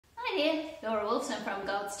there, Laura Wilson from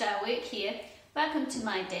Gold Star Work here. Welcome to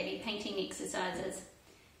my daily painting exercises.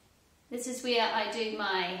 This is where I do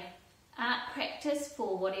my art practice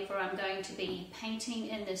for whatever I'm going to be painting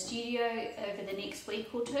in the studio over the next week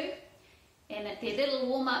or two. And they're little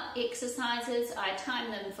warm-up exercises. I time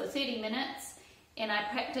them for 30 minutes and I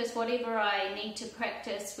practice whatever I need to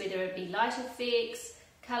practice, whether it be light effects,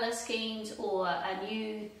 colour schemes, or a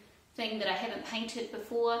new thing that I haven't painted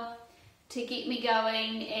before, to get me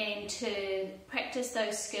going and to practice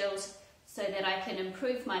those skills so that I can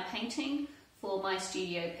improve my painting for my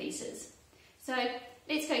studio pieces. So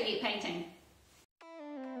let's go get painting.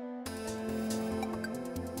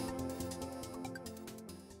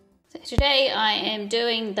 So today I am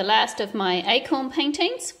doing the last of my acorn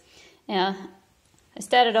paintings. Now I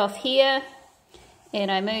started off here and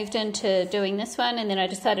I moved into doing this one, and then I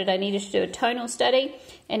decided I needed to do a tonal study,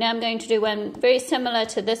 and now I'm going to do one very similar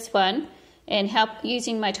to this one and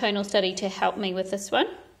using my tonal study to help me with this one.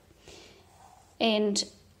 And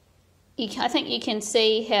I think you can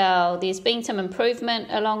see how there's been some improvement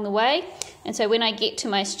along the way, and so when I get to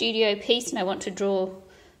my studio piece and I want to draw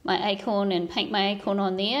my acorn and paint my acorn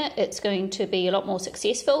on there, it's going to be a lot more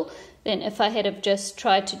successful than if I had have just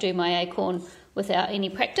tried to do my acorn without any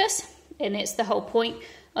practice. And that's the whole point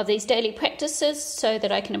of these daily practices, so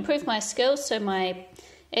that I can improve my skills, so my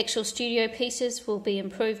actual studio pieces will be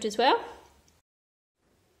improved as well.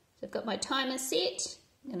 So I've got my timer set.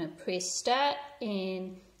 I'm going to press start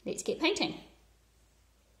and let's get painting.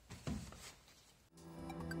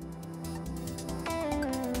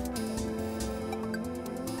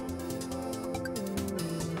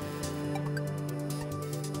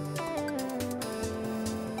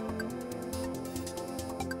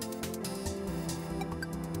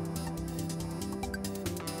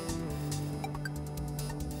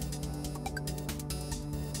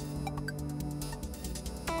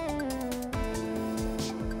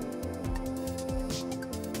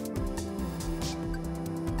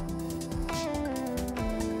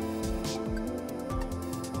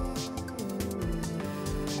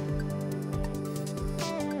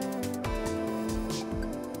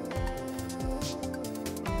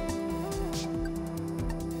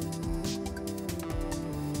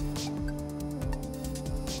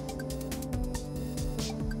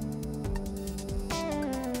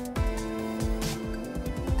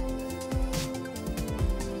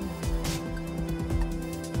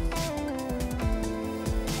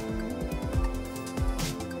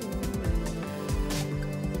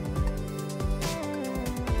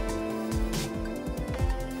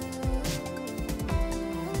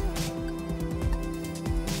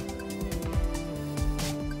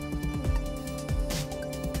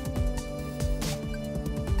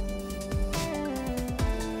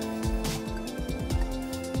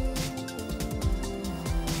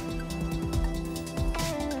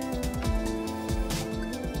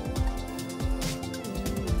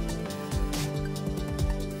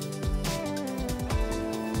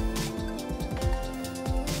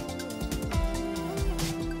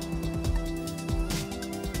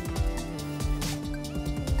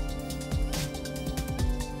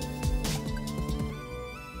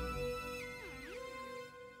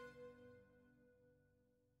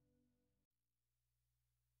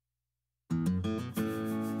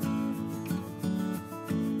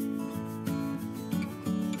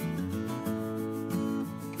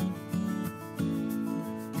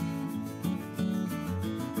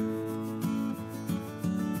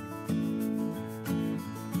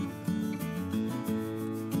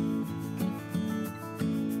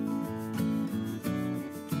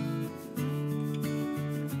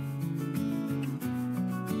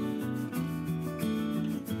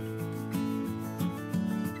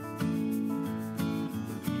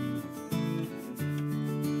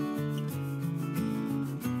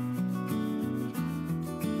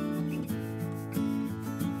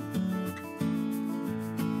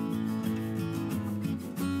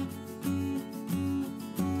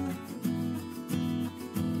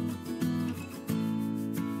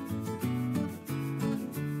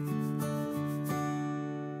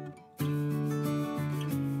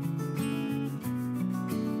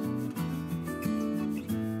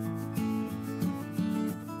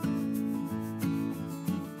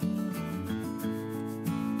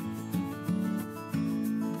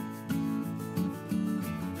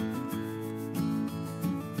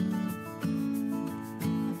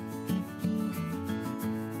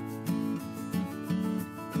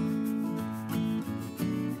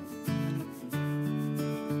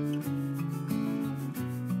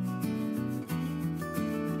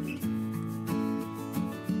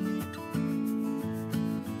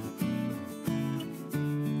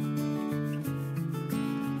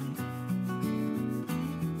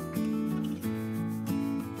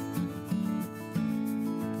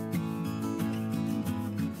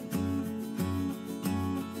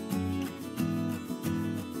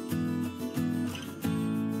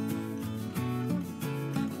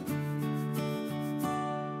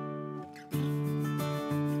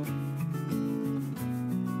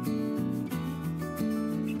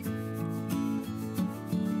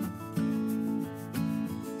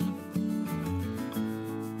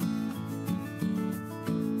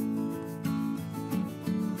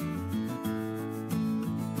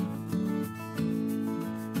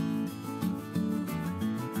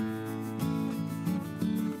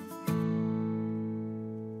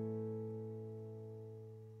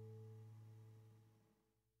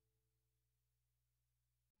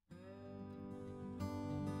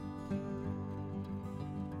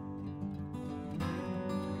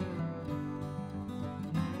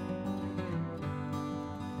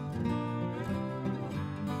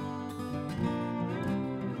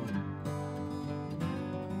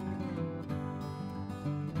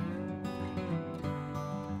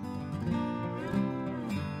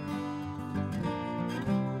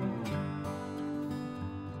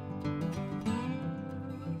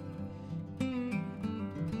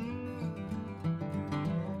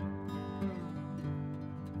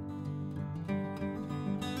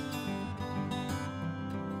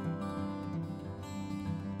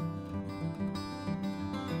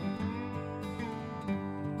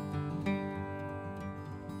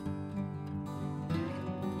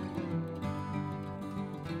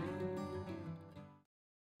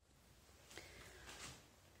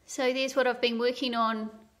 So there's what I've been working on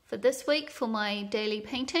for this week for my daily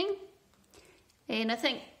painting. And I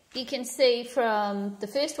think you can see from the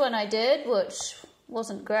first one I did, which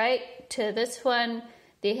wasn't great, to this one,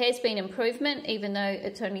 there has been improvement, even though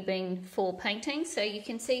it's only been 4 paintings. So you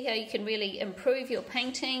can see how you can really improve your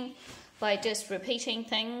painting by just repeating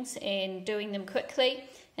things and doing them quickly.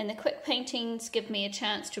 And the quick paintings give me a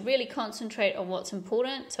chance to really concentrate on what's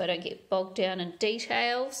important so I don't get bogged down in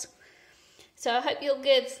details. So I hope you'll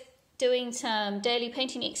give doing some daily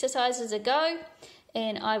painting exercises a go,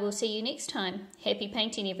 and I will see you next time. Happy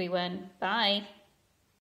painting, everyone. Bye.